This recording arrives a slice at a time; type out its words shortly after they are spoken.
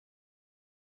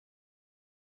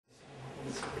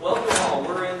Welcome all.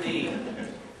 We're in the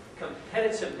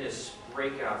competitiveness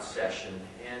breakout session,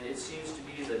 and it seems to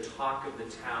be the talk of the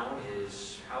town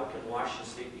is how can Washington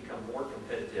State become more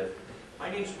competitive? My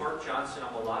name's Mark Johnson.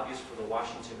 I'm a lobbyist for the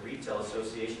Washington Retail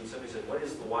Association. Somebody said, what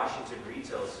is the Washington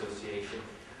Retail Association?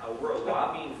 We're a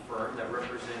lobbying firm that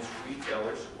represents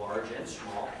retailers, large and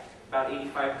small. About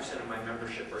 85% of my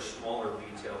membership are smaller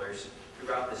retailers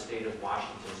throughout the state of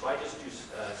Washington. So I just do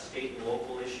state and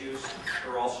local issues.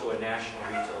 We're also a national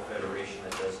retail federation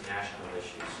that does national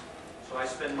issues. So I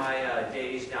spend my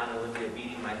days down in Olympia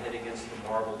beating my head against the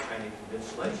marble trying to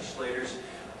convince legislators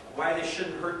why they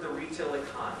shouldn't hurt the retail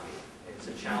economy. It's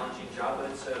a challenging job,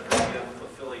 but it's very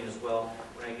fulfilling as well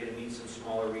when I get to meet some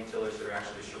smaller retailers that are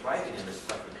actually surviving in this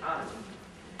tough economy.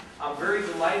 I'm very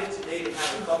delighted today to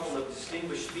have a couple of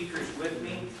distinguished speakers with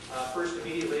me. First,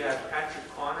 immediately, I have Patrick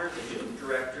Connor, the new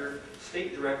director,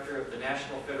 state director of the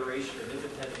National Federation of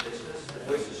Independent Business, the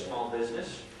Voice of Small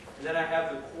Business. And then I have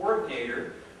the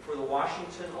coordinator for the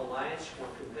Washington Alliance for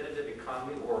Competitive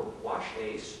Economy, or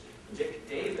WashACE, Dick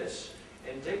Davis.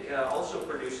 And Dick also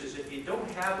produces, if you don't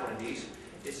have one of these,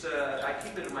 it's I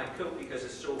keep it in my coat because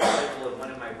it's so valuable in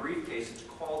one of my briefcases. It's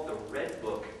called the Red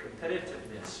Book,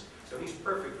 Competitiveness. So he's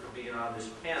perfect for being on this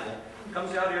panel. It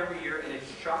comes out every year, and it's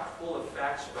chock full of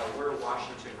facts about where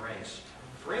Washington ranks.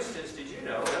 For instance, did you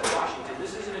know that Washington,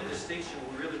 this isn't a distinction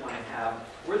we really want to have,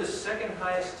 we're the second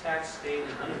highest tax state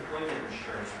in unemployment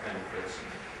insurance benefits.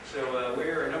 So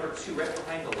we're number 2, right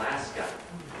behind Alaska.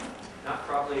 Not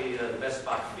probably the best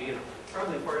spot to be in.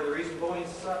 Probably part of the reason Boeing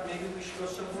thought maybe we should go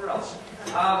somewhere else.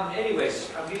 Anyways,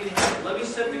 let me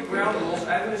set the ground rules.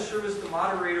 I'm going to serve as the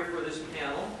moderator for this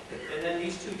panel, and then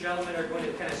these two gentlemen are going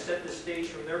to kind of set the stage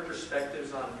from their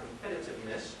perspectives on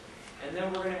competitiveness. And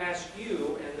then we're going to ask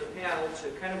you and the panel to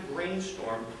kind of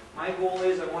brainstorm. My goal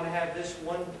is I want to have this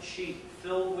one sheet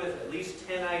filled with at least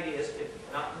 10 ideas, if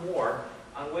not more,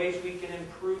 on ways we can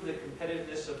improve the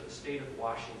competitiveness of the state of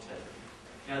Washington.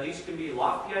 Now, these can be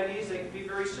lofty ideas, they can be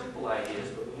very simple ideas,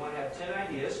 but we want to have 10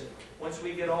 ideas. Once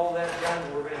we get all that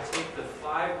done, we're going to take the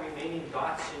 5 remaining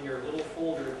dots in your little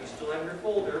folder. If you still have your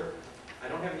folder, I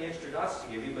don't have any extra dots to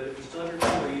give you, but if you still have your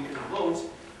folder, you can vote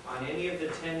on any of the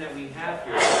 10 that we have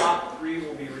here. The top 3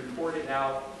 will be reported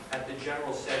out at the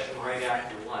general session right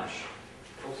after lunch.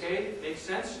 Okay? Makes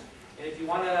sense? And if you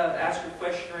want to ask a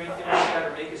question or anything like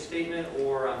that, or make a statement,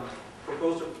 or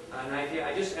propose an idea,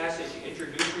 I just ask that you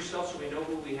introduce yourself so we know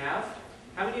who we have.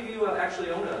 How many of you actually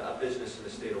own a business in the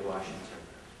state of Washington?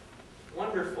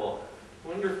 Wonderful.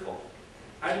 Wonderful.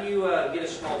 How do you get a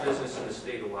small business in the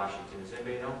state of Washington? Does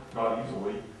anybody know? Not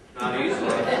easily. Not easily.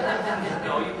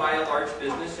 No, you buy a large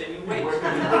business and you wait.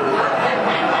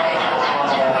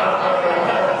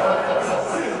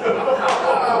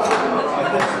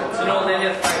 It's an old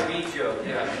NFIB joke,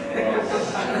 yeah.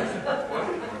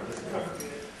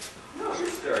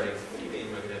 Starting. What do you mean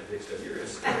we're going to fix up? You're going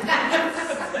to start.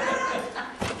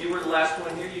 If you were the last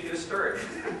one here, you get a start.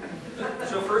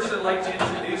 So first I'd like to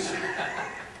introduce...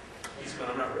 He's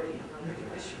going, I'm not ready.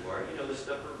 Yes, you are. You know this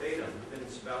stuff verbatim. We've been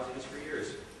espousing this for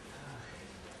years.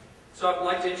 So I'd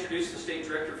like to introduce the State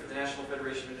Director for the National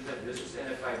Federation of Independent Business,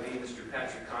 NFIB. Mr.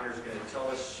 Patrick Connor is going to tell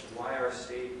us why our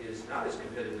state is not as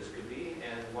competitive as could be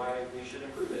and why we should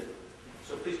improve it.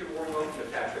 So please give a warm welcome to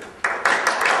Patrick.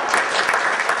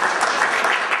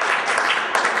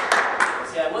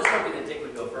 Yeah, I was hoping that Dick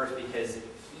would go first because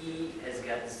he has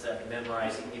got this stuff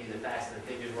memorized. He can give you the facts and the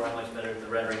figures where I'm much better at the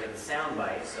rhetoric and the sound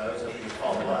bites, so I was hoping you'd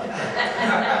follow up.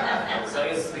 So I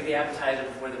guess this will be the appetizer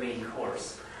before the main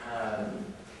course.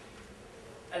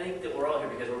 I think that we're all here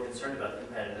because we're concerned about the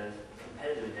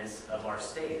competitiveness of our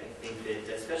state. I think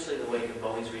that, especially in the wake of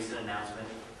Boeing's recent announcement,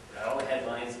 got all the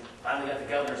headlines, finally got the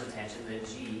governor's attention that,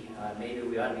 gee, maybe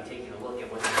we ought to be taking a look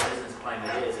at what the business climate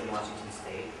is in Washington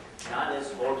State. Not as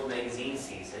Forbes magazine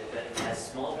sees it, but as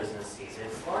small business sees it,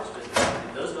 it's large business.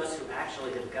 And those of us who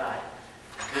actually have got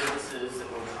businesses that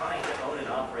we're trying to own and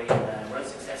operate and run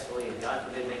successfully and God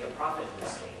forbid make a profit in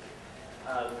this state.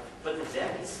 But the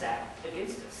deck is stacked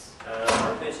against us.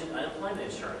 Mark mentioned unemployment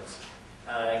insurance.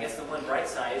 I guess the one bright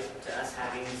side to us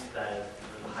having the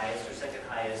highest or second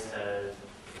highest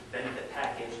benefit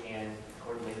package and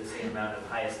accordingly the same amount of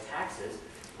highest taxes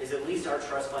is at least our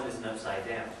trust fund isn't upside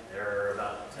down. There are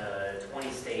about 20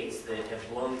 states that have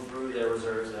blown through their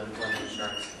reserves of unemployment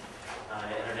insurance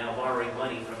and are now borrowing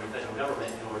money from the federal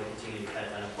government in order to continue to cut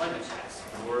unemployment checks.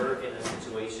 And we're in a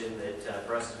situation that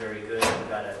for us is very good. We've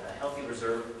got a healthy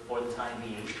reserve for the time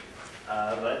being,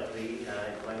 but the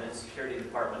Employment and Security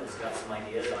Department has got some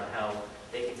ideas on how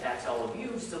they can tax all of you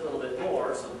just a little bit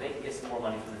more so that they can get some more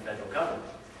money from the federal government.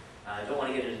 I don't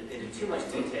want to get into too much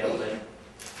detail, but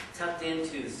Tucked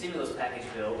into the stimulus package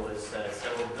bill was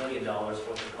several $1 billion for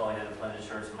what they're calling unemployment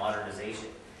insurance modernization.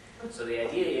 So the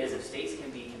idea is if states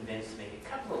can be convinced to make a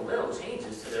couple of little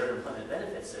changes to their unemployment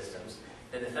benefit systems,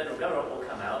 then the federal government will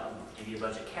come out and give you a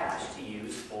bunch of cash to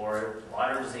use for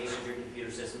modernization of your computer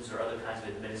systems or other kinds of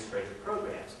administrative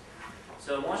programs.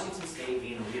 So in Washington State,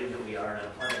 being the leader that we are in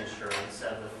unemployment insurance,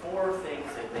 of the 4 things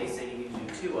that they say you need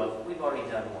to do 2 of, we've already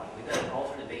done 1. We've done an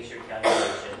alternate base year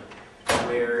calculation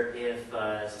where if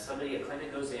a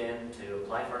claimant goes in to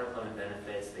apply for unemployment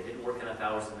benefits, they didn't work enough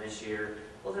hours in this year,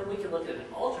 well then we can look at an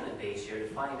alternate base year to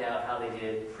find out how they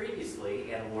did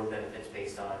previously and award benefits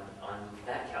based on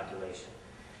that calculation.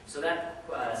 So that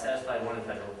satisfied one of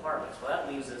the federal requirements. Well,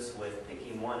 that leaves us with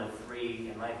picking one of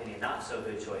 3, in my opinion, not so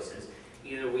good choices.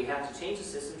 Either we have to change the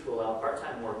system to allow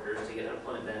part-time workers to get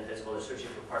unemployment benefits while they're searching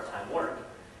for part-time work.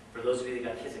 For those of you that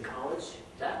got kids in college,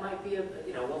 that might be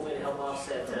one way to help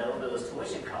offset a little bit of those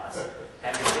tuition costs.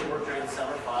 Have your kid work during the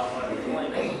summer, file for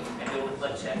unemployment, and be able to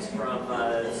collect checks from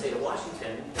the state of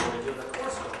Washington when they're doing their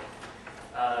coursework.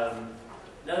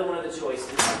 Another one of the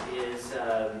choices is,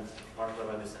 Mark, what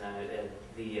am I missing out?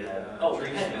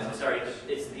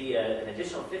 It's an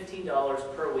additional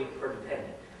 $15 per week per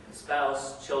dependent.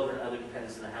 Spouse, children, other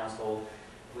dependents in the household.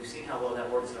 We've seen how well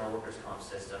that works in our workers' comp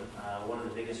system. One of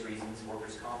the biggest reasons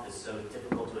workers' comp is so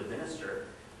difficult to administer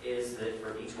is that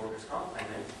for each workers' comp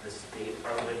claimant, the State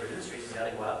Department of Labor Industries has got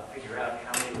to go out and figure out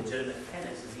how many legitimate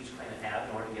dependents does each claimant have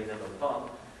in order to give them a bump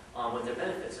on what their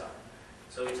benefits are.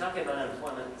 So we're talking about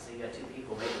unemployment, so you got 2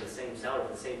 people making the same salary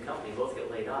for the same company, both get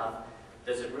laid off.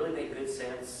 Does it really make good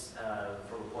sense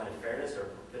from a point of fairness or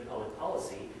good public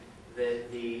policy that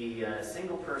the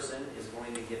single person is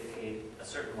going to get paid a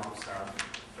certain lump sum,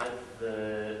 but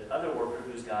the other worker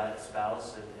who's got a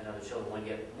spouse and other children will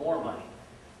get more money?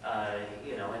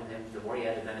 And the more you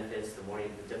add the benefits, the more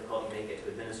difficult you make it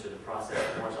to administer the process,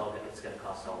 the more it's going to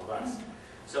cost all of us.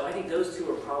 So I think those 2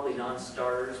 are probably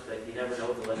non-starters, but you never know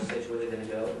what the legislature really going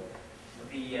to go.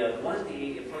 One that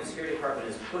the Employment Security Department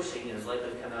is pushing and is likely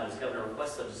to come out as governor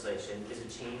request legislation is a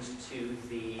change to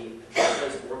the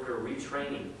displaced worker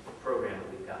retraining program that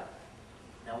we've got.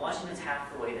 Now Washington's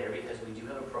half the way there because we do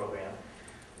have a program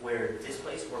where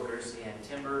displaced workers in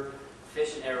timber,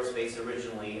 fish, and aerospace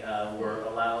originally were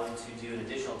allowed to do an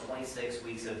additional 26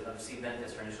 weeks of receive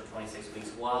benefits for initial 26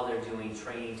 weeks while they're doing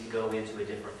training to go into a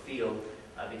different field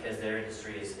because their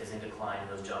industry is in decline and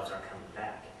those jobs aren't coming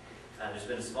back. There's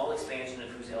been a small expansion of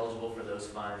who's eligible for those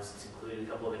funds. It's included a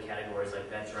couple of the categories like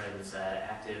veterans,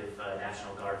 active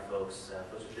National Guard folks,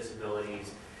 folks with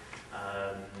disabilities.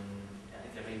 I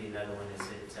think there may be another one.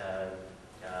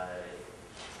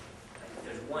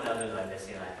 There's one other that I'm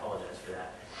missing, and I apologize for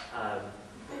that.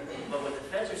 But what the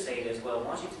feds are saying is, well, in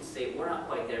Washington State, we're not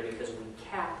quite there because we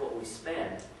cap what we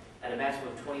spend at a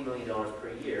maximum of $20 million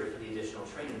per year for the additional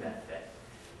training benefit.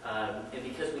 And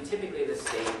because we typically in this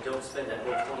state don't spend that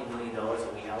whole $20 million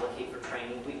that we allocate for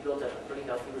training, we've built up a pretty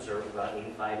healthy reserve of about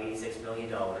 $86 million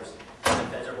that the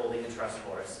feds are holding in trust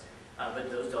for us.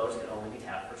 But those dollars can only be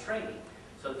tapped for training.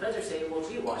 So the feds are saying, well,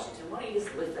 gee, Washington, why don't you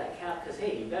just lift that cap? Because,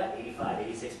 hey, you've got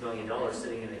 $86 million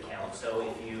sitting in an account. So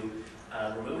if you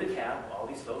remove the cap, all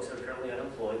these folks that are currently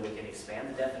unemployed, we can expand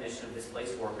the definition of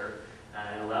displaced worker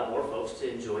and allow more folks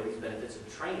to enjoy these benefits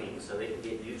of training so they can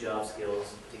get new job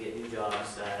skills, to get new jobs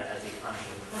as the economy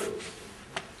improves.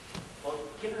 Well,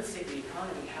 given the state of the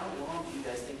economy, how long do you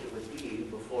guys think it would be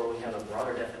before we have a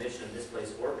broader definition of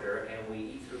displaced worker and we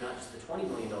eat through not just the $20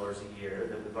 million a year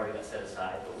that we've already got set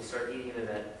aside, but we start eating into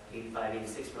that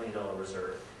 $86 million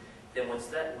reserve? Then once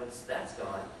that's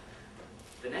gone,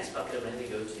 the next bucket of money to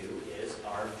go to is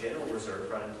our general reserve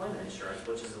for unemployment insurance,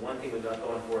 which is the one thing we've got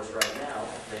going for us right now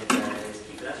that is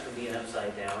keeping us from being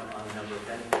upside down on the number of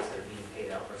benefits that are being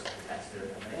paid out versus the taxes that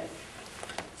are coming in.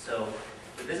 So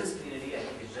the business community, I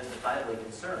think, is justifiably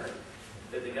concerned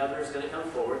that the governor is going to come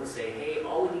forward and say, hey,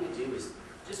 all we need to do is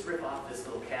just rip off this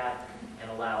little cap and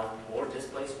allow more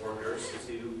displaced workers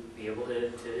to be able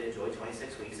to enjoy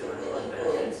 26 weeks of unemployment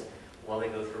benefits while they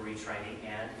go through retraining,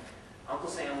 and Uncle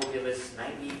Sam will give us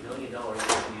 $98 million to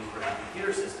use for our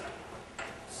computer system.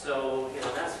 So,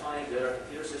 that's fine, good. Our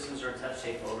computer systems are in tough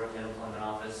shape over at the unemployment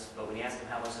office, but when you ask them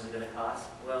how much is it going to cost,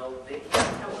 well, they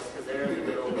can't tell us because they're in the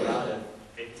middle of about a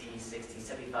 $50,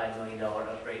 $60, $75 million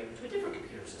upgrade to a different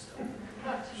computer system.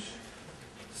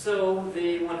 So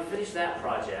they want to finish that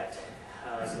project.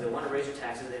 So they want to raise your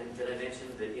taxes. And did I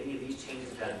mention that any of these changes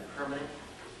have got to be permanent?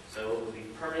 So it will be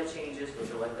permanent changes,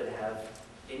 which are likely to have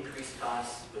increased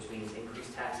costs, which means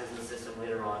increased taxes in the system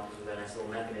later on, because we've got a nice little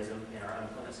mechanism in our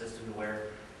unemployment system where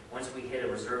once we hit a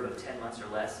reserve of 10 months or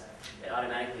less, it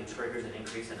automatically triggers an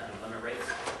increase in unemployment rates,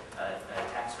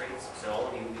 tax rates. So all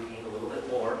of you will be paying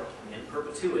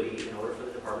perpetuity in order for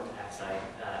the department to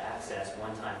access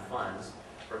one-time funds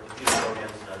for computer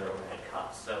programs and other overhead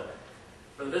costs. So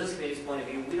from the business committee's point of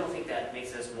view, we don't think that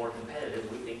makes us more competitive.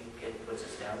 We think it puts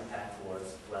us down the path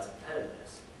towards less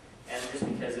competitiveness. And just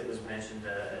because it was mentioned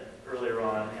earlier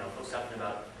on, folks talking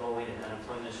about Boeing and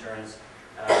unemployment insurance,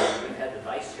 we've had the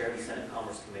vice chair of the Senate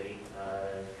Commerce Committee,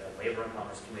 Labor and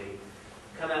Commerce Committee,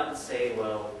 come out and say,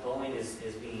 well, Boeing is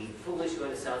being foolish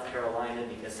going to South Carolina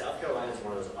because South Carolina is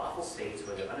one of those awful states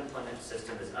where their unemployment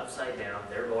system is upside down.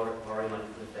 They're borrowing money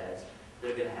from the feds.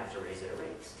 They're going to have to raise their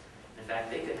rates. In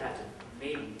fact, they could have to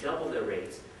maybe double their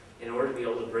rates in order to be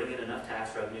able to bring in enough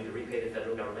tax revenue to repay the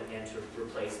federal government and to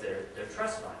replace their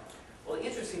trust fund. Well, the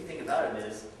interesting thing about it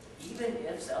is, even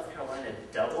if South Carolina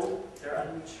doubled their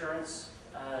insurance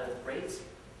rates,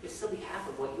 it'd still be half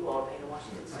of what you all are paying in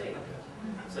Washington State.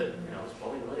 So, is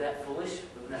Boeing really that foolish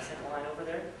moving that second line over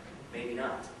there? Maybe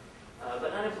not.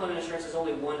 But unemployment insurance is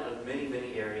only one of many,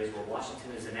 many areas where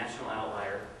Washington is a national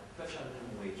outlier. Touch on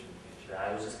minimum wage.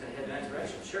 I was just going to head in that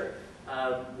direction, sure.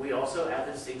 We also have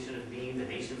the distinction of being the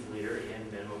nation's leader in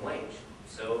minimum wage.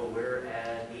 So we're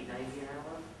at $8.90 an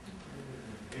hour?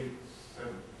 8,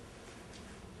 7.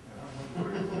 I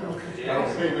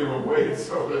don't pay minimum wage,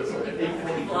 so that's like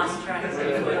We've lost track of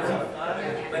it.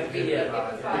 But the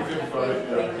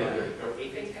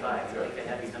 855. I think I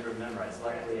have these numbers memorized.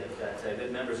 Luckily, I've got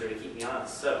good members there to keep me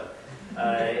honest. So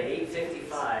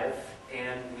 855,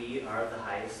 and we are the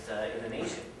highest in the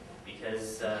nation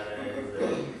because the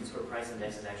sort of price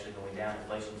index is actually going down.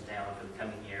 Inflation's down for the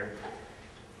coming year.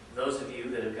 Those of you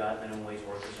that have got minimum wage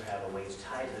workers or have a wage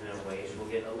tied to the minimum wage will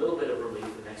get a little bit of relief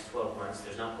the next 12 months.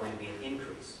 There's not going to be an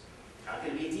increase. Not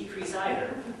going to be a decrease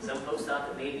either. Some folks thought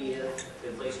that maybe if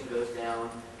inflation goes down,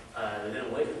 the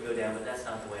minimum wage would go down, but that's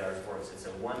not the way ours works. It's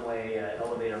a one-way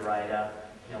elevator ride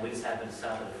up. We just happen to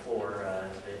stop at the floor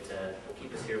that will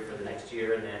keep us here for the next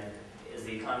year, and then as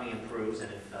the economy improves and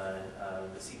if the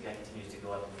CPI continues to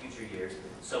go up in future years,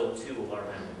 so too will our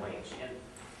minimum wage. And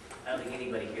I don't think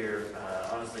anybody here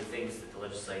honestly thinks that the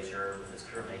legislature, with its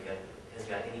current makeup, has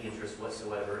got any interest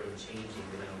whatsoever in changing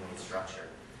the minimum wage structure.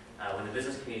 When the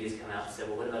business community has come out and said,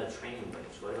 well, what about a training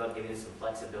wage? What about giving us some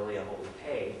flexibility on what we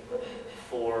pay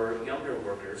for younger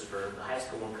workers, for the high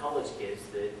school and college kids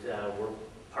that work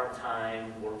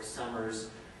part-time, work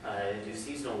summers, do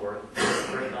seasonal work,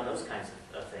 break on those kinds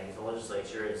of things? The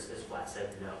legislature has flat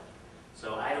said no.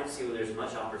 So I don't see where there's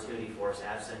much opportunity for us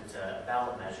absent a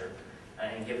ballot measure.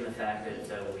 And given the fact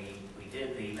that we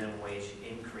did the minimum wage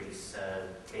increase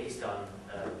based on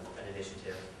an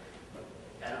initiative,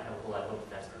 I don't have a whole lot of hope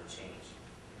that that's going to change.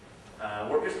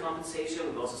 Workers' compensation,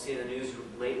 we've also seen in the news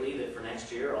lately that for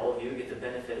next year, all of you get the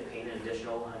benefit of paying an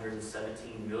additional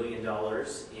 $117 million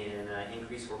in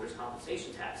increased workers'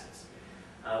 compensation taxes.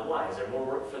 Why? Is there more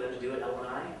work for them to do at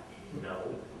L&I?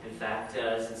 No. In fact,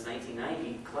 since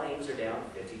 1990, claims are down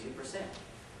 52%.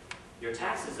 Your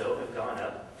taxes, though, have gone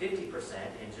up 50%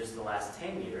 in just the last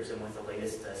 10 years, and with the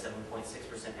latest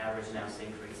 7.6% average announced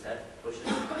increase, that pushes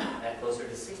that closer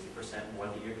to 60% more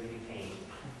that you're going to be paying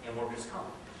in workers'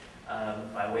 comp.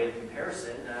 By way of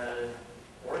comparison,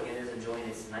 Oregon is enjoying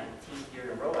its 19th year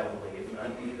in a row, I believe,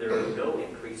 of either no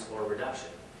increase or reduction.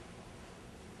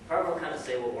 Part will kind of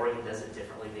say, well, Oregon does it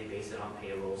differently. They base it on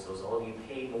payroll, so as all of you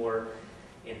pay more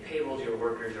in payroll to your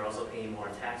workers, you're also paying more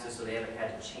in taxes, so they haven't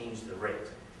had to change the rate.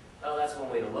 Well, that's one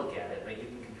way to look at it, but you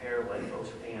can compare what folks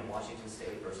are paying in Washington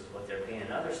State versus what they're paying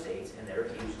in other states, and there are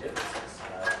huge differences.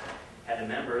 Had a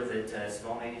member that a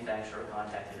small manufacturer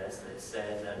contacted us that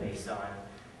said, based on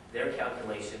their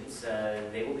calculations,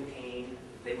 they would pay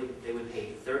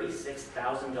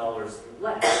 $36,000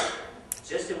 less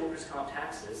just in workers' comp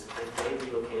taxes if they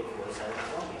relocated to the other side of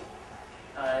Columbia.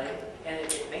 And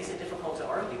it makes it difficult to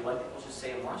argue what people should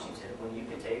say in Washington when you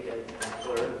can take an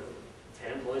employer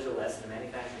 10 employees or less in the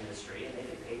manufacturing industry, and they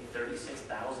get paid $36,000.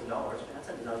 That's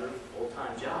another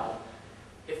full-time job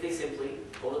if they simply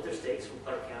pulled up their stakes from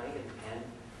Clark County and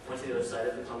went to the other side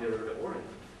of the Columbia River to Oregon.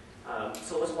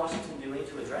 So what's Washington doing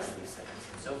to address these things?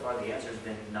 And so far, the answer has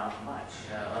been not much.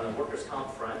 On the workers'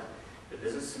 comp front, the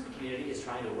business community is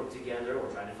trying to work together.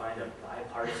 We're trying to find a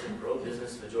bipartisan,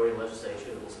 pro-business majority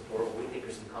legislature that will support what we think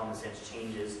are some common sense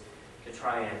changes to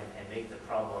try and make the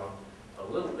problem a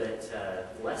little bit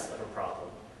less of a problem.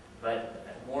 But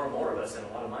more and more of us, and a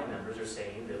lot of my members, are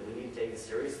saying that we need to take a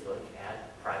serious look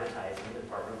at privatizing the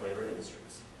Department of Labor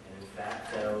Industries. And in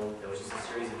fact, there was just a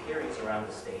series of hearings around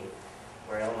the state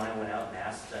where L&I went out and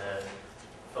asked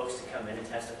folks to come in and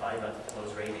testify about the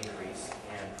proposed rate increase.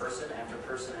 And person after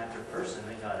person after person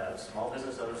that got up, small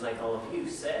business owners like all of you,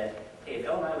 said, hey, if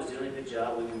L&I was doing a good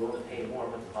job, we'd be willing to pay more.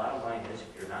 But the bottom line is, if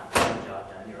you're not getting the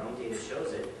job done, your own data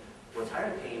shows it, we're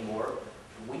tired of paying more,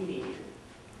 we need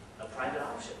a private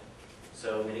option.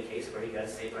 So in a case where you got a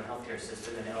state-run healthcare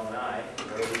system in L&I,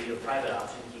 we need a private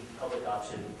option, keep the public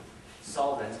option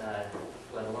solvent,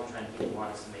 let alone trying to keep them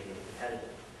honest and make it competitive.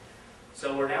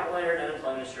 So we're an outlier in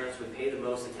unemployment insurance. We pay the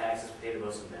most in taxes, we pay the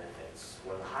most in benefits.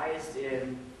 We're the highest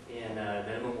in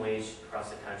minimum wage across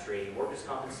the country. Workers'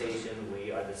 compensation,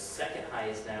 we are the second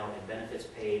highest now in benefits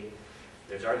paid.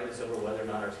 There's arguments over whether or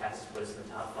not our taxes put us in the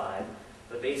top 5.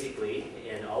 But basically,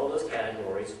 in all of those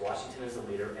categories, Washington is the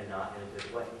leader and not in a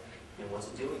good way. And what's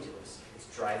it doing to us? It's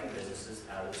driving businesses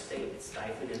out of the state. It's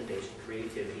stifling innovation,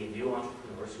 creativity, and new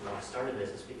entrepreneurs who want to start a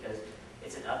business because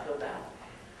it's an uphill battle.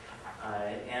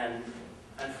 And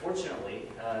unfortunately,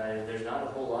 there's not a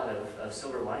whole lot of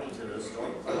silver lining to those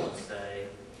storm clouds.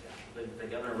 The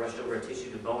governor rushed over a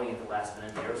tissue to Boeing at the last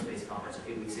minute at the aerospace conference a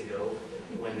few weeks ago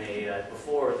when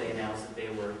before they announced that they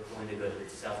were going to go to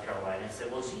South Carolina, and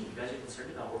said, well, gee, you guys are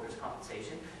concerned about workers'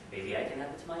 compensation? Maybe I can add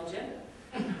it to my agenda.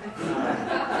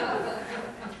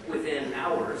 Within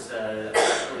hours, a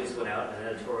press release went out, an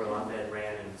editorial op-ed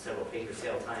ran, and several papers,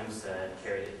 Seattle Times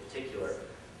carried it in particular,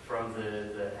 from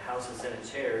the House and Senate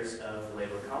chairs of the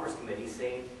Labor and Commerce Committee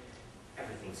saying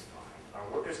everything's fine. Our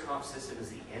workers' comp system is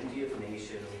the envy of the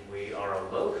nation. We are a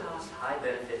low-cost,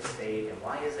 high-benefit state, and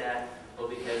why is that? Well,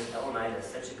 because L&I does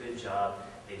such a good job.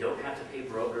 They don't have to pay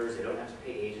brokers, they don't have to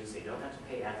pay agents, they don't have to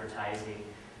pay advertising,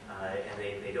 and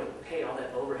they don't pay all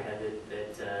that overhead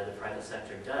that the private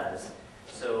sector does.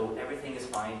 So everything is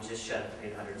fine, just shut up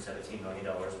and pay $117 million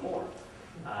more.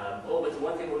 But the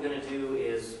one thing we're going to do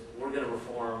is we're going to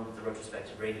reform the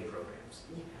retrospective rating programs.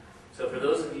 So for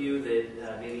those of you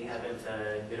that maybe haven't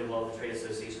been involved with a trade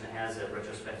association that has a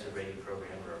retrospective rating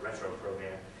program or a retro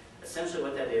program, essentially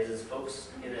what that is folks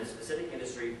in a specific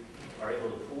industry are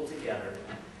able to pool together,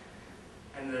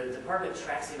 and the department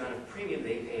tracks the amount of premium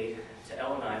they paid to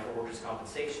L&I for workers'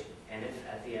 compensation. And if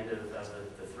at the end of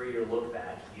the 3-year look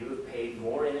back, you have paid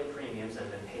more in premiums than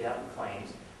have been paid out in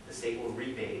claims, the state will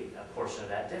rebate a portion of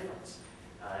that difference.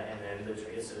 And then the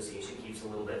trade association keeps a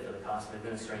little bit for the cost of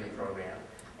administering the program,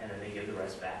 and then they give the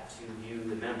rest back to you,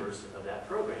 the members of that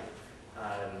program.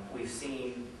 We've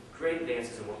seen great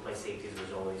advances in workplace safety as a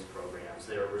result of these programs.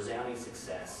 They're a resounding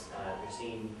success. We've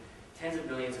seen tens of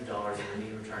millions of dollars in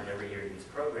revenue returned every year to these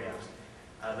programs.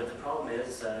 But the problem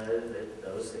is that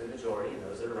those in the majority, and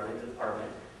those that are running the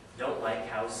department, don't like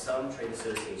how some trade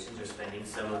associations are spending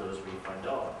some of those refund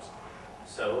dollars.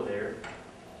 So they're,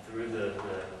 through the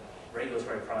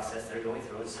regulatory process, they're going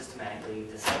through and systematically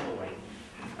disassembling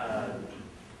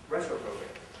retro program.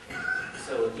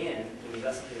 So again, when you've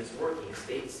got something that's working, the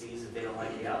state sees that they don't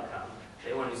like the outcome,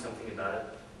 they want to do something about it,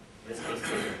 in this case,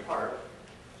 take it apart.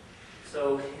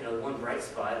 So, the one bright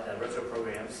spot, retro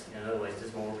programs, in an otherwise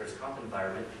dismal workers' comp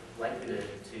environment, likely to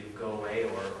go away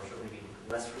or certainly be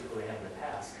less frequent than they have in the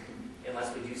past,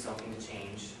 unless we do something to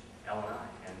change L&I.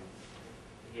 And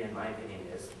again, my opinion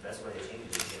is the best way to change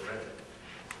it is to get rid of it.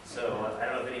 So, I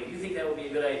don't know if any of you think that would be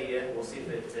a good idea. We'll see if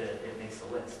it makes the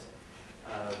list.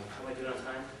 How am I doing on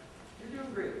time? You're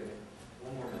doing great.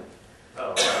 One more minute.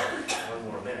 Oh, well, one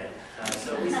more minute.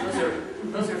 So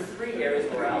those are 3 areas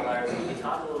where we're outliers. We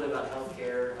talked a little bit about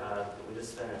healthcare. We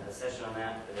just spent a session on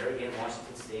that. But there again,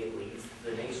 Washington State leads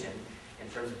the nation in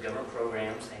terms of government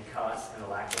programs and costs and the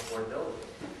lack of affordability.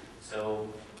 So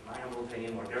my humble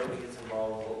opinion, where government gets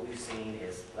involved, what we've seen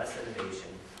is less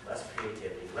innovation, less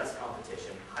creativity, less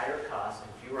competition, higher costs,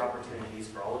 and fewer opportunities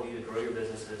for all of you to grow your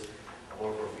businesses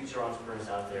or for future entrepreneurs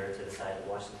out there to decide that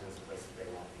Washington is the place that they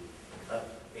want to be. But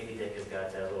maybe Dick has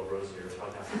got a little rosier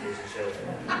prognostication show.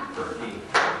 Turkey.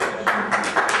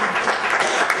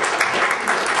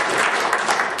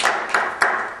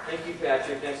 Thank you,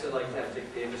 Patrick. Next, I'd like to have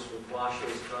Dick Davis with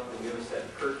Washoe's come and give us that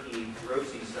perky,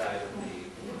 rosy side of the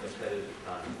competitive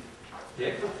economy.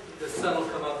 Dick? The sun will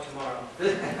come up tomorrow.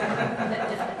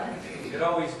 It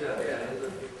always does. Yeah, it's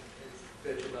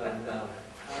bitch about it down.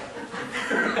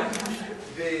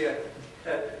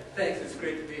 Thanks. It's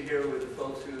great to be here with the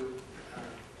folks who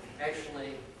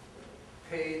actually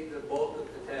pay the bulk of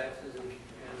the taxes and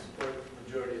support the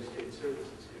majority of state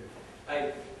services here.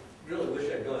 I really wish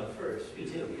I'd gone first. Me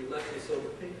too. You left me so.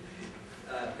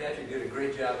 Patrick did a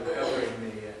great job of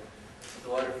covering the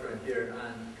waterfront here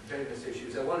on competitiveness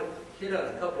issues. I want to hit on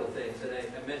a couple of things, and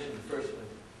I mentioned the first one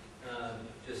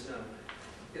just now.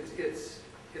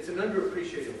 It's an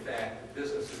underappreciated fact that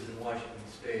businesses in Washington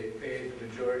State pay the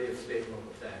majority of state and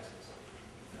local taxes.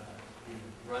 You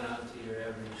run out to your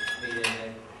average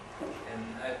meeting, and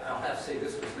I'll have to say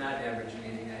this was not an average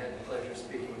meeting. I had the pleasure of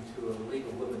speaking to a League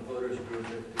of Women Voters group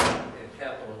at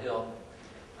Capitol Hill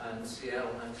in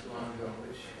Seattle not too long ago,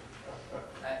 which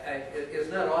is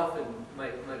not often my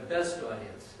best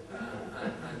audience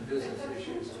on business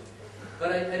issues.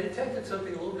 But I detected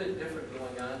something a little bit different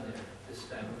going on there this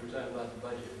time. We were talking about the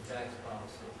budget and tax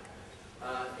policy.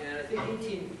 And I think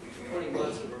 18 to 20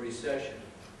 months of a recession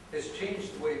has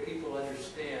changed the way people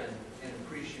understand and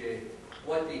appreciate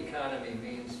what the economy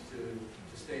means to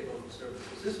state local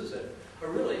services. This was a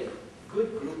really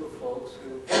good group of folks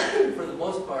who, for the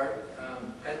most part,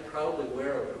 had proudly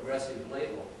wear a progressive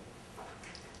label.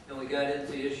 And we got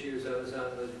into issues. I was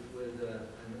on with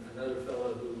another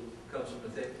fellow who comes from a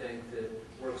think tank that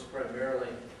works primarily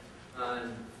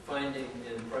on finding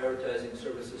and prioritizing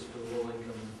services for the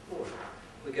low-income and poor.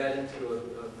 We got into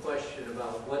a question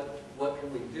about what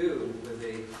can we do with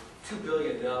a $2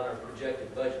 billion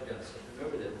projected budget deficit.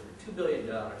 Remember that, $2 billion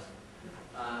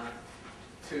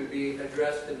to be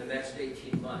addressed in the next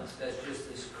 18 months. That's just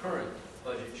this current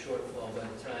budget shortfall by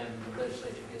the time the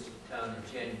legislature gets to town in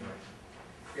January.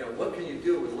 You know, what can you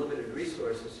do with limited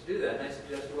resources to do that? And I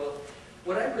suggested, well,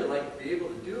 what I'd really like to be able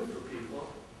to do for people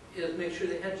is make sure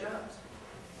they had jobs.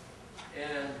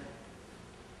 And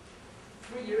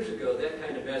 3 years ago, that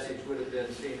kind of message would have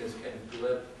been seen as kind of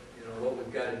glib. You know, what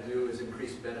we've got to do is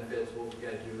increase benefits. What we've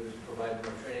got to do is provide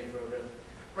more training programs.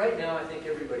 Right now, I think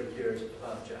everybody cares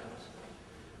about jobs.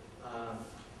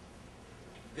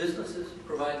 Businesses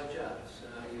provide the jobs.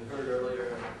 You heard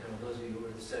earlier, those of you who were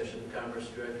at the session, the Commerce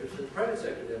Director said the private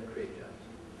sector doesn't create jobs.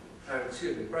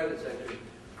 Excuse me, private sector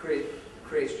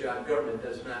creates jobs. Government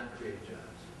does not create jobs.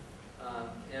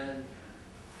 And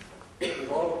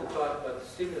with all of the talk about the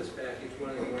stimulus package, one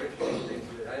of the more interesting things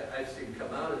that I've seen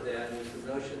come out of that is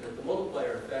the notion that the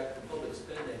multiplier effect of public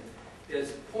spending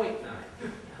is 0.9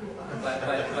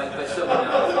 by some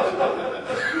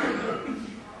analysis.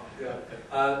 Yeah.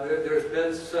 There's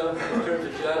been some, in terms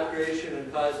of job creation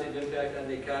and positive impact on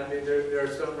the economy, there are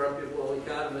some reputable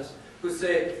economists who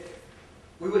say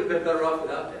we would have been better off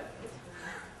without that.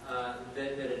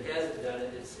 That it hasn't done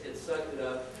it, it's sucked it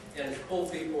up, and it's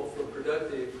pulled people from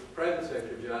productive private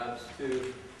sector jobs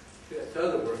to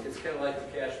other work. It's kind of like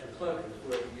the cash for clunkers,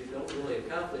 where you don't really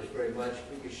accomplish very much,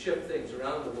 but you shift things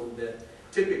around a little bit,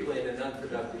 typically in an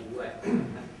unproductive way.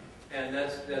 And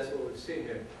that's what we've seen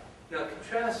here. Now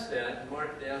contrast that, and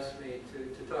Mark asked me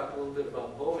to talk a little bit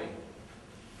about Boeing.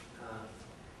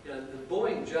 The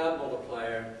Boeing job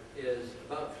multiplier is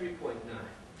about 3.9,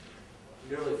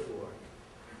 nearly 4.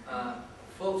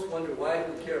 Folks wonder, why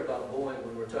do we care about Boeing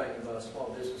when we're talking about a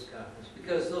small business conference?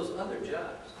 Because those other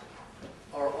jobs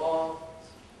are all,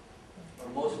 or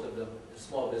most of them,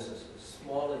 small businesses.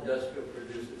 Small industrial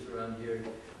producers around here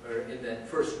are in that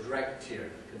first direct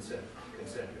tier, concentric.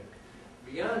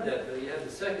 Beyond that, though, you have the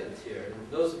second tier.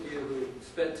 And those of you who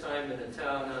spent time in a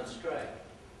town on strike,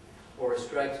 or a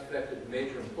strike's affected a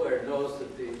major employer, knows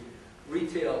that the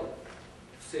retail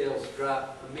sales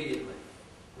drop immediately.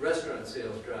 Restaurant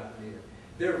sales drop immediately.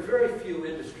 There are very few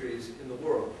industries in the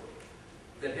world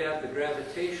that have the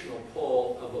gravitational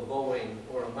pull of a Boeing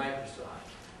or a Microsoft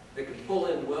that can pull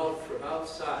in wealth from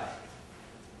outside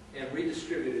and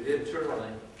redistribute it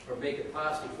internally, or make it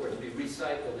possible for it to be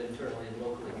recycled internally in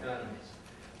local economies.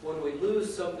 When we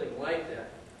lose something like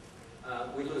that,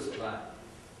 we lose a lot.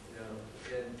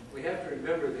 And we have to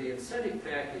remember the incentive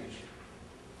package,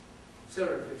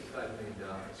 $755 million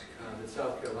that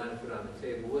South Carolina put on the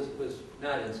table was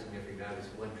not insignificant,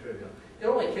 obviously, $1 trillion. It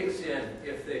only kicks in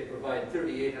if they provide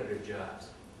 3,800 jobs.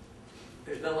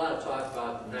 There's been a lot of talk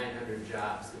about the 900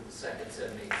 jobs that the second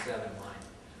 787 line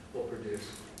will produce.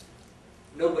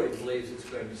 Nobody believes it's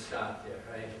going to stop there.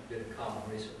 I did a column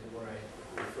recently where I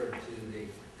referred to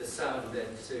the sound of that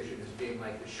decision as being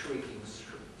like the shrieking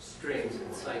strings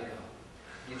in Psycho.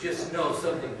 You just know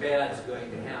something bad is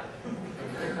going to happen.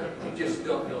 You just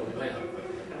don't know when.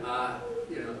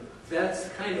 That's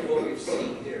kind of what we've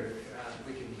seen here.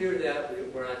 We can hear that.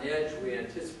 We're on edge. We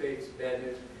anticipate some bad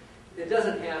news. It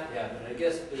doesn't have to happen. I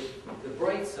guess the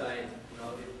bright side,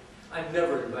 I'm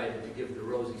never invited to give the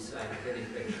rosy side of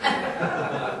anything.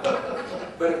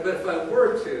 But if I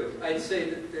were to, I'd say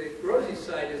that the rosy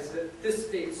side is that this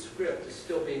state script is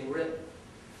still being written.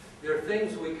 There are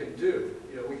things we can do.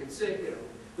 We can say,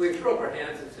 we can throw up our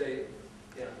hands and say,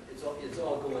 it's all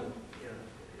going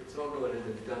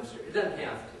into the dumpster. It doesn't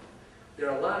have to. There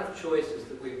are a lot of choices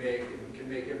that we make, and we can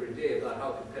make every day about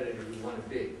how competitive we want to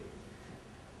be.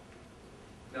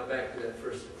 Now back to that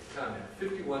first comment.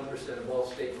 51% of all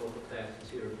state and local taxes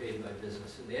here are paid by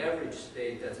business. In the average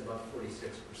state, that's about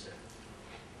 46%.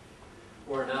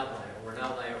 We're an outlier. We're an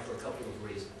outlier for a couple of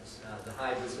reasons. The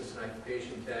high business and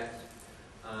occupation tax,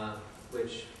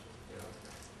 which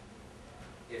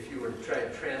if you were to try to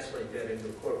translate that into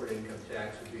a corporate income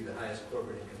tax, would be the highest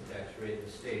corporate income tax rate in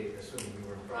the state, assuming we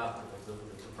were profitable.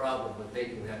 The problem with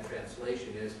making that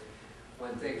translation is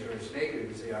when things are as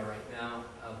negative as they are right now,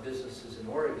 businesses in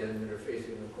Oregon that are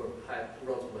facing a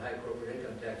relatively high corporate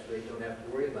income tax rate don't have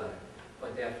to worry about it.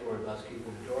 But they have to worry about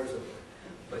keeping the doors open.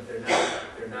 But they're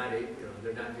not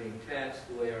being taxed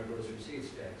the way our gross receipts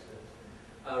tax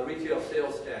is. Retail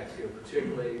sales tax here,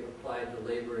 particularly applied to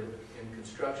labor in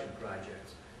construction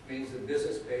projects, means the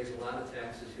business pays a lot of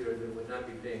taxes here that would not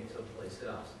be paying someplace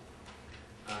else.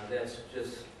 That's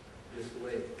just the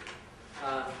way.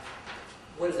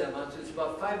 What does that amount to? It's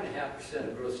about 5.5%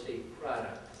 of gross state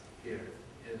product here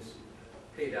is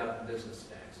paid out in business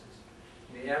taxes.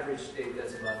 In the average state,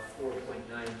 that's about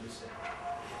 4.9%.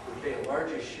 We pay a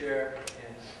larger share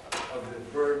of the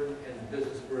burden, and the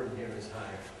business burden here is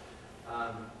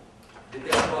higher. Did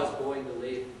that cause Boeing to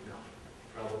leave? No,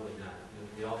 probably not.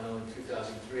 We all know in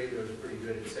 2003 there was a pretty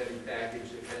good incentive package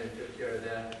that kind of took care of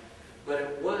that.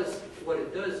 But what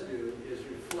it does do is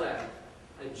reflect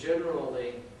a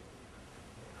generally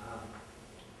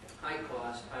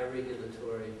high-cost,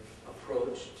 high-regulatory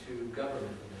approach to government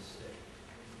in this state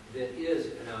that is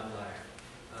an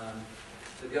outlier.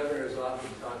 The governor has often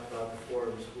talked about the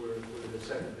Forbes, we're the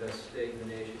second best state in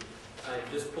the nation. I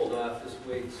just pulled off this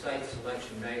week, Site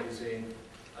Selection magazine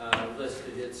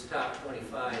listed its top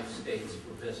 25 states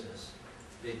for business.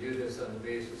 They do this on the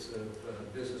basis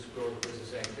of business growth,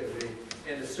 business activity,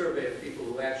 and a survey of people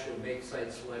who actually make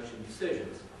site selection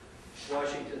decisions.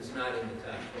 Washington's not in the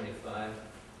top 25.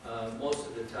 Most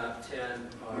of the top 10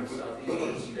 are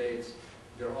southeastern states.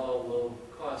 They're all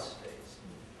low-cost states.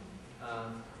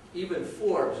 Even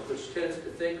Forbes, which tends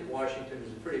to think of Washington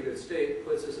as a pretty good state,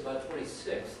 puts us about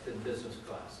 26th in business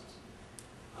costs.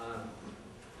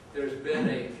 There's been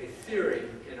a theory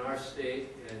in our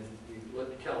state, and you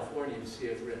look at California to see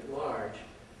it writ large,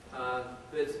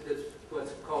 it's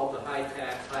what's called the high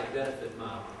tax, high benefit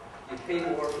model. You pay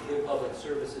more for good public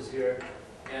services here,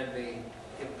 and the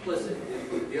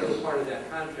other part of that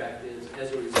contract is,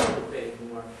 as a result of paying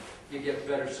more, you get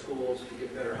better schools, you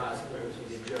get better hospitals,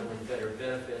 you get generally better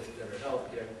benefits, better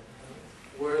health care.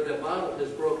 Where the model has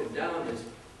broken down is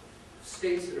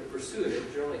states that have pursued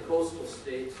it, generally coastal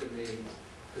states in the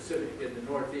Pacific, in the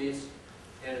Northeast,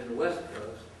 and in the West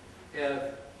Coast,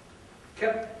 have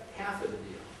kept half of the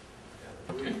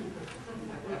deal.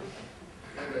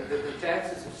 The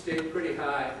taxes have stayed pretty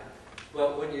high,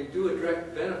 but when you do a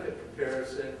direct benefit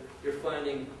comparison, you're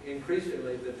finding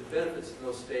increasingly that the benefits in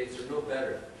those states are no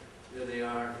better than they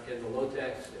are in the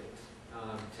low-tax states.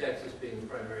 Texas being the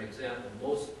primary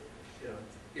example.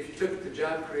 If you took the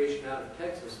job creation out of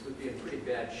Texas, it would be in pretty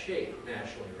bad shape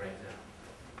nationally right now.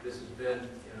 This has been,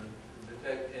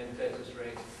 and Texas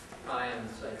ranks high on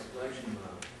the site selection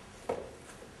model.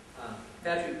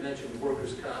 Patrick mentioned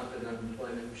workers' comp and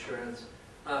unemployment insurance.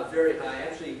 Very high.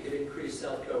 Actually, you could increase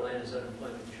South Carolina's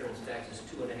unemployment insurance taxes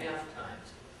 2.5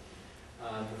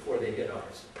 times before they hit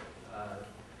ours.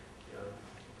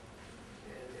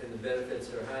 And the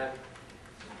benefits are high.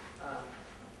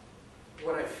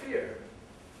 What I fear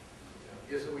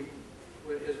is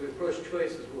that as we approach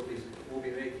choices, we'll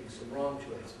be making some wrong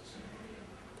choices.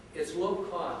 It's low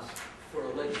cost for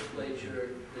a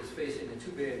legislature that's facing a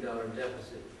 $2 billion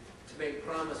deficit to make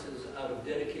promises out of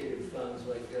dedicated funds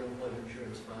like the Unemployment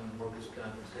Insurance Fund and Workers'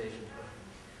 Compensation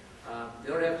Fund. They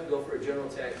don't have to go for a general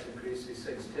tax increase. These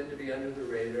things tend to be under the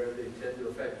radar. They tend to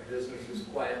affect businesses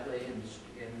quietly and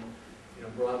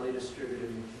broadly distributed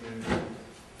in the community.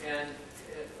 And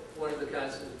one of the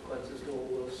consequences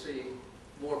we'll see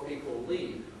more people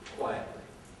leave quietly.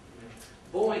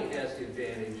 Boeing has the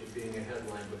advantage of being a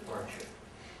headline departure.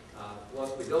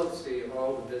 What we don't see are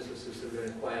all the businesses that are going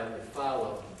to quietly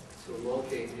follow, so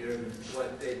locate near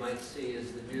what they might see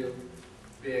as the new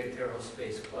big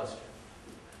aerospace cluster.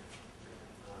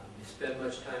 You spend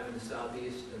much time in the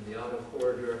southeast and the auto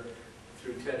corridor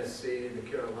through Tennessee and the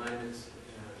Carolinas,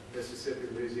 Mississippi,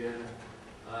 Louisiana.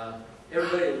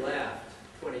 Everybody laughed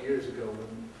 20 years ago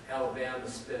when Alabama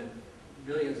spent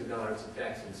millions of dollars in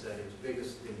tax incentives,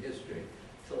 biggest in history,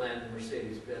 to land the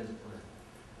Mercedes-Benz plant.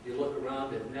 You look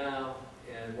around it now,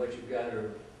 and what you've got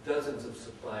are dozens of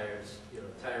suppliers,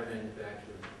 tire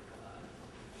manufacturers,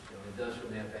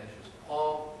 industrial manufacturers,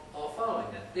 all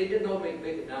following that. They didn't all make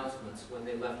big announcements when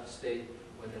they left the state,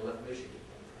 when they left Michigan,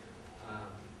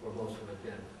 or most of them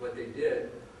did. What they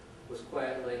did was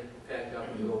quietly pack up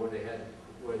and go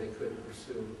where they could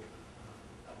pursue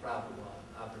a profitable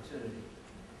opportunity.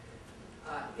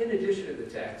 In addition to the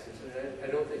taxes, and I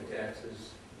don't think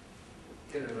taxes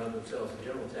in and of themselves, the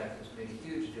general taxes make a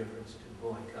huge difference to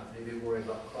Boeing Company. They worry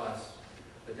about costs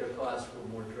but their costs were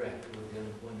more direct. There were the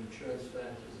unemployment insurance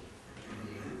factors,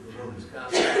 the workers'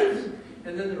 comp factors,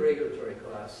 and then the regulatory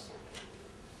costs.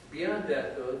 Beyond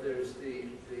that, though, there's the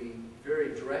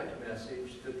very direct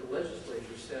message that the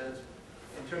legislature sends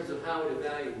in terms of how it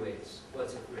evaluates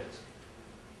what's at risk.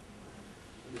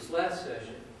 In this last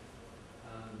session,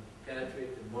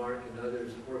 Patrick and Mark and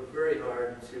others worked very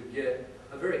hard to get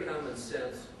a very common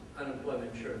sense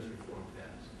unemployment insurance reform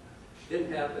passed. It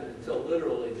didn't happen until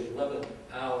literally the 11th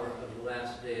hour of the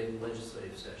last day of the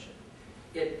legislative session.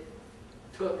 It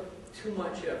took too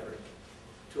much effort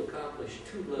to accomplish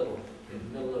too little in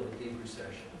the middle of a deep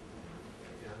recession.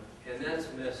 Yeah. And that's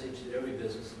a message that every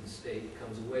business in the state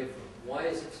comes away from. Why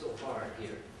is it so hard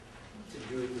here to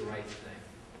do the right thing?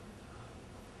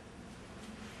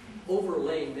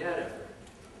 Overlaying that effort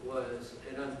was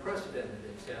an unprecedented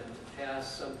attempt to pass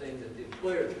something that the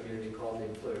employer community called the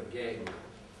Employer Gag Rule.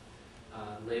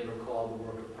 Labor called the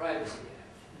Worker Privacy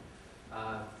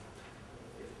Act.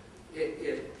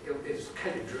 It was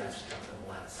kind of dressed up in a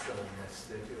lot of silliness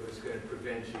that it was going to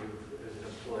prevent you as an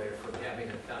employer from having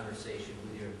a conversation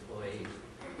with your employees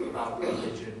about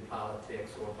religion,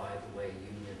 politics, or, by the way,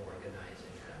 union organizing.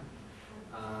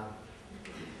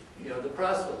 The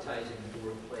proselytizing in the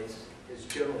workplace has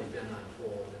generally been on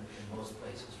hold in most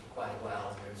places for quite a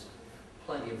while. There's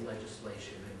plenty of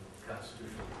legislation and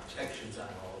constitutional protections on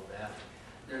all of that.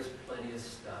 There's plenty of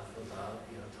stuff about,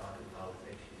 talking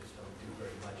politics. You just don't do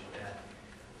very much of that.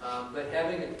 But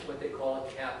having what they call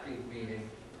a captive meeting,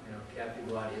 captive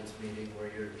audience meeting,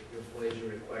 where your employees are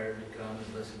required to come and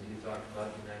listen to you talk about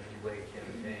United Way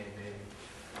campaign, maybe.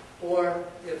 Or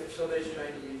if somebody's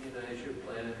trying to unionize your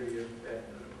plant or your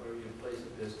place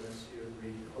of business, your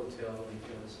hotel,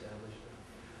 retail establishment.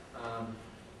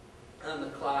 On the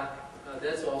clock,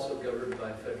 that's also governed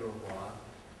by federal law.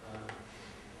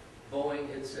 Boeing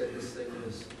had said this thing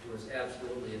was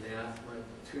absolutely anathema.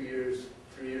 3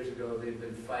 years ago, they've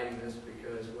been fighting this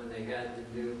because when they had the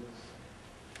new,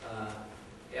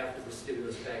 after the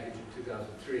stimulus package in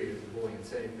 2003, or the Boeing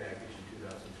incentive package in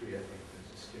 2003, I think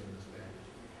there's a stimulus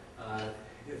package.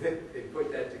 They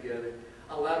put that together.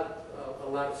 A lot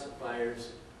of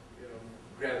suppliers,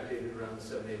 gravitated around the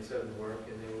 787 work,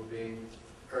 and they were being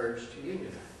urged to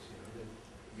unionize.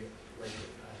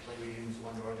 Labor unions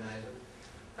wanted to organize it,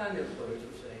 and the employers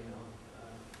were saying no.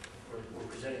 We're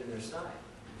presenting their side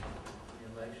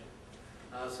in the election.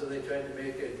 So they tried to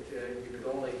make it. You could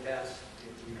only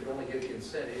get the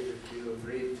incentive if you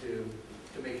agreed to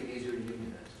make it easier to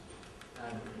unionize.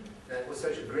 And that was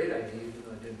such a great idea, even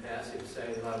though it didn't pass. They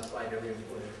decided it ought to apply to every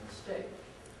employer in the state.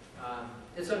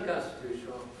 It's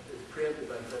unconstitutional. It's preempted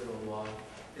by federal law.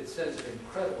 It sends an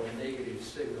incredible negative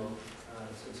signal,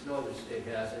 since no other state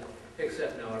has it,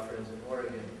 except now our friends in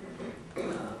Oregon.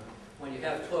 When you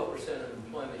have 12%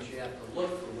 unemployment, you have to look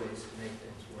for ways to make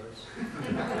things worse.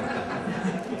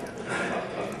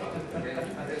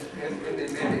 and they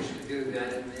managed to do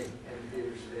that in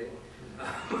theater state.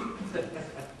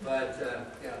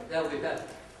 That'll be bad.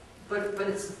 But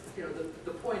it's,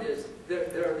 the point is,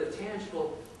 there are the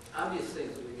tangible, obvious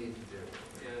things that we need to do.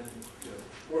 And,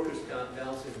 workers' comp,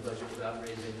 balancing the budget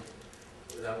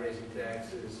without raising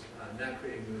taxes, not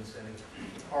creating new incentives,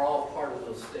 are all part of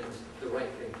those things, the right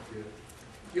thing to do.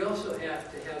 You also have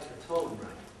to have the tone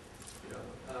right.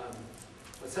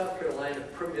 When South Carolina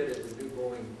permitted the new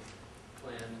Boeing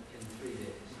plant in 3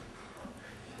 days.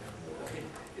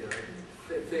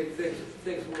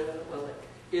 Things well,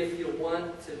 if you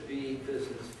want to be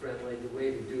business friendly, the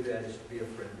way to do that is to be a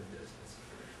friend of business.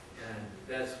 And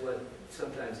that's what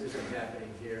sometimes isn't happening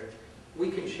here.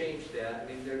 We can change that. I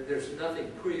mean, there's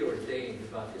nothing preordained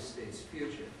about this state's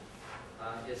future.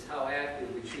 It's how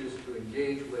active we choose to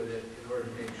engage with it in order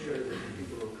to make sure that the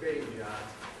people who are creating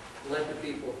jobs let the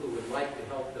people who would like to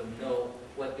help them know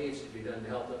what needs to be done to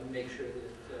help them, make sure that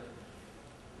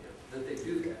that they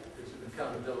do that. There's an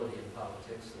accountability in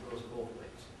politics that goes both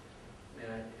ways.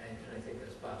 And I think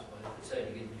that's possible. I'm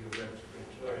excited to get into your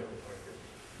rhetorical part.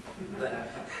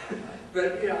 But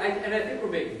I think we're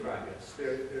making progress.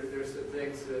 There's some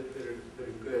things that are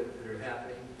good, that are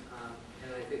happening,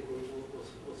 and I think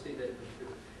we'll see that.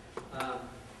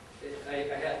 I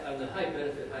had on the high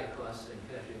benefit, high cost thing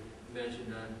Patrick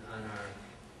mentioned on our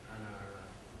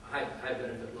high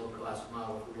benefit, low cost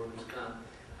model for workers' comp.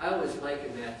 I always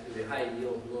liken that to the high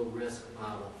yield, low risk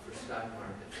model for stock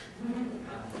market.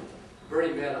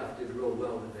 Bernie Madoff did real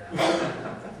well with that.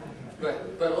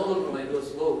 But ultimately,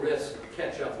 those low risks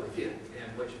catch up with you,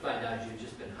 and what you find out is you've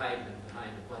just been hiding behind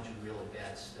a bunch of really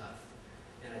bad stuff.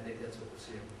 And I think that's what we're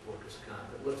seeing with workers' comp.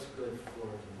 It looks good for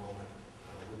the moment.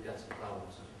 We've got some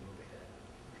problems as we move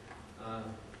ahead.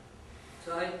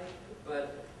 So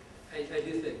but I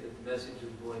do think that the message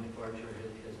of Boyne departure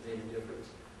has made a difference.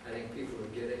 I think people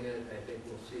are getting it. I think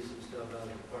we'll see some stuff out of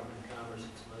the Department of Commerce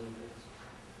and some other things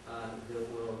that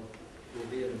will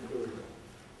be an improvement.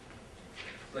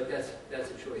 But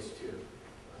that's a choice too.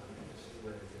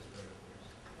 Whether it is better or worse.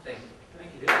 Thank you.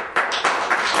 Thank you.